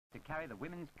carry the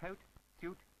women's coat,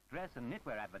 suit, dress and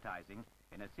knitwear advertising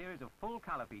in a series of full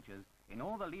colour features in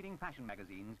all the leading fashion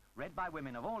magazines read by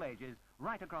women of all ages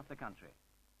right across the country.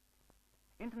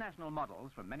 International models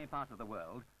from many parts of the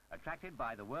world, attracted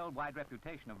by the worldwide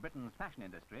reputation of Britain's fashion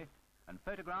industry and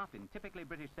photographed in typically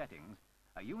British settings,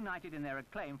 are united in their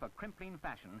acclaim for Crimplene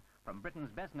fashion from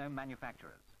Britain's best-known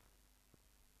manufacturers.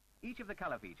 Each of the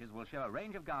colour features will show a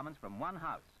range of garments from one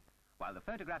house, while the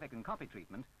photographic and copy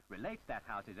treatment relates that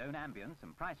house's own ambience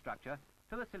and price structure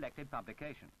to the selected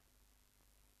publication.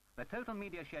 The total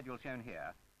media schedule shown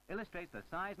here illustrates the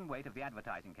size and weight of the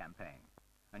advertising campaign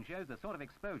and shows the sort of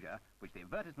exposure which the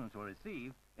advertisements will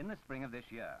receive in the spring of this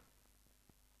year.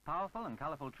 Powerful and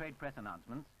colourful trade press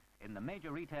announcements in the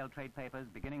major retail trade papers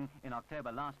beginning in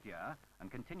October last year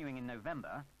and continuing in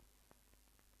November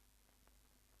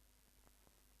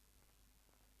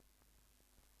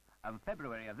and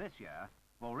February of this year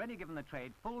have already given the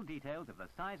trade full details of the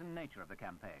size and nature of the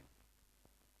campaign.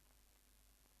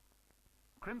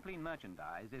 Crimplene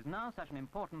merchandise is now such an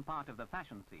important part of the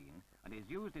fashion scene and is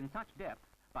used in such depth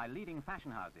by leading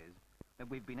fashion houses that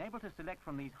we've been able to select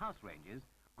from these house ranges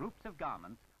groups of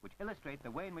garments which illustrate the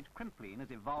way in which Crimplene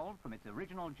has evolved from its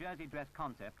original jersey dress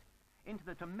concept into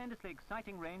the tremendously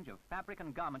exciting range of fabric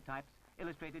and garment types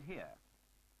illustrated here.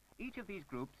 Each of these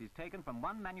groups is taken from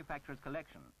one manufacturer's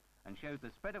collection and shows the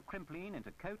spread of Crimplene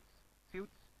into coats,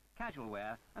 suits, casual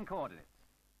wear and coordinates.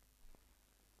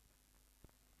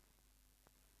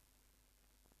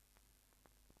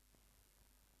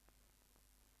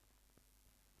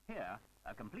 Here,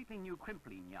 a completely new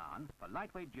Crimplene yarn for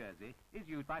lightweight jersey is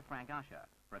used by Frank Usher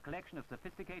for a collection of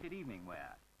sophisticated evening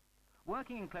wear.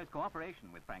 Working in close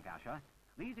cooperation with Frank Usher,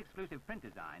 these exclusive print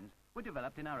designs were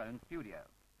developed in our own studio.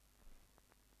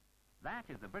 That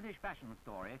is the British fashion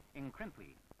story in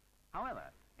Crimplene. However,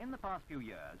 in the past few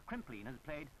years, Crimplene has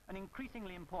played an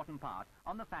increasingly important part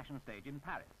on the fashion stage in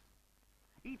Paris.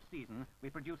 Each season, we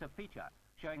produce a feature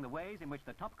showing the ways in which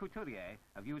the top couturiers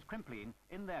have used Crimplene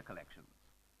in their collections.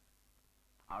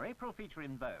 Our April feature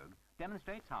in Vogue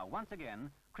demonstrates how, once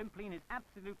again, Crimplene is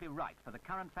absolutely right for the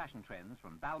current fashion trends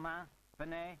from Balmain,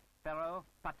 Venet, Perrault,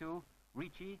 Patou,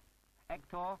 Ricci,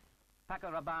 Hector,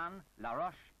 Paco Rabanne, La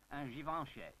Roche and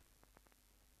Givenchy.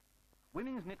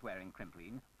 Women's knitwear in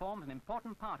Crimplene forms an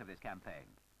important part of this campaign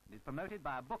and is promoted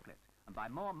by a booklet and by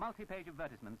more multi-page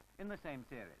advertisements in the same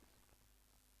series.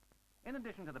 In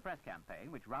addition to the press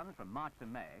campaign, which runs from March to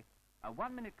May, a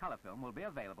 1-minute colour film will be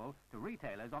available to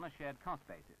retailers on a shared cost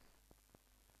basis.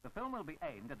 The film will be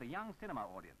aimed at the young cinema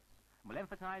audience and will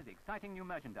emphasise the exciting new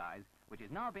merchandise which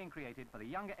is now being created for the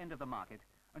younger end of the market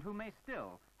and who may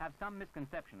still have some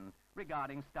misconceptions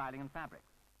regarding styling and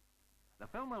fabrics. The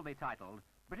film will be titled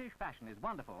British Fashion is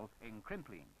Wonderful in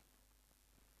Crimplene.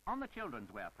 On the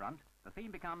children's wear front, the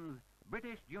theme becomes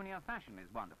British Junior Fashion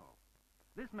is Wonderful.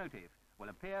 This motif will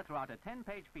appear throughout a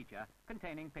 10-page feature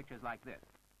containing pictures like this.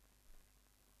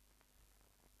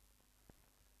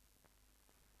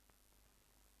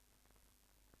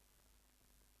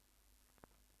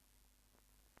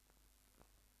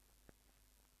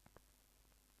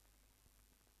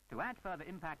 To add further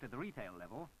impact at the retail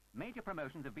level, major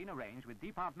promotions have been arranged with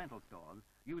departmental stores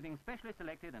using specially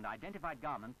selected and identified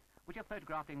garments which are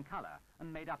photographed in colour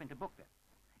and made up into booklets,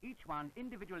 each one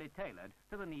individually tailored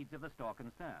to the needs of the store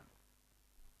concerned.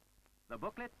 The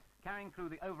booklets, carrying through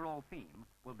the overall theme,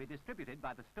 will be distributed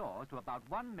by the stores to about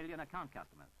 1 million account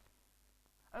customers.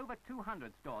 Over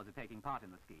 200 stores are taking part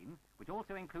in the scheme, which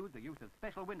also includes the use of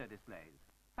special window displays,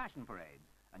 fashion parades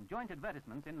and joint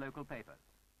advertisements in local papers.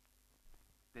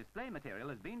 Display material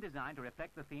has been designed to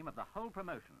reflect the theme of the whole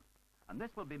promotion, and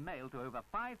this will be mailed to over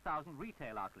 5,000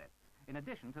 retail outlets, in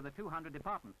addition to the 200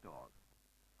 department stores.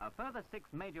 A further 6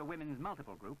 major women's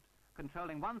multiple groups,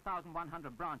 controlling 1,100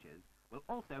 branches, will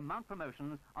also mount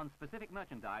promotions on specific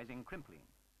merchandise in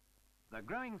Crimplene. The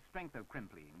growing strength of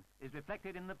Crimplene is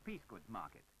reflected in the piece goods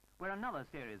market, where another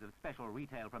series of special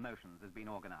retail promotions has been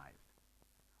organised.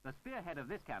 The spearhead of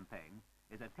this campaign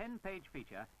is a 10-page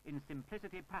feature in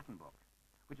Simplicity Pattern Book,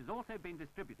 which has also been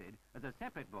distributed as a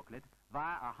separate booklet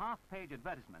via a half-page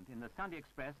advertisement in the Sunday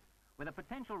Express with a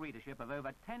potential readership of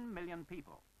over 10 million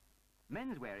people.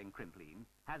 Menswear in Crimplene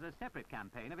has a separate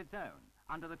campaign of its own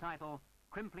under the title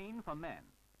Crimplene for Men.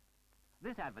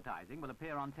 This advertising will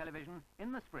appear on television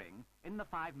in the spring in the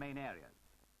 5 main areas: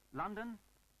 London,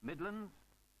 Midlands,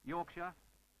 Yorkshire,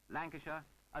 Lancashire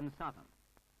and Southern,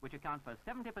 which account for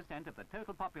 70% of the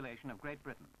total population of Great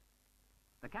Britain.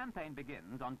 The campaign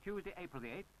begins on Tuesday, April the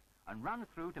 8th and runs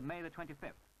through to May the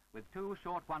 25th with 2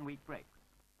 short 1-week breaks.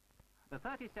 The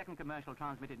 30-second commercial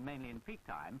transmitted mainly in peak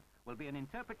time will be an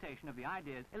interpretation of the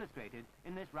ideas illustrated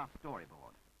in this rough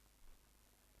storyboard.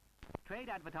 Trade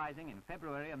advertising in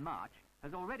February and March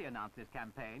has already announced this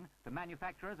campaign to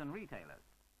manufacturers and retailers.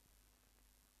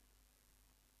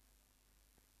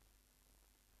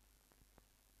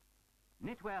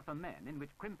 Knitwear for Men, in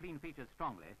which Crimplene features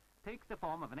strongly, takes the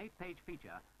form of an 8-page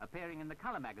feature appearing in the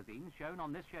colour magazines shown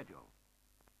on this schedule,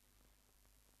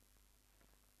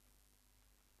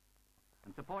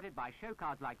 and supported by show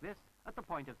cards like this at the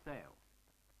point of sale.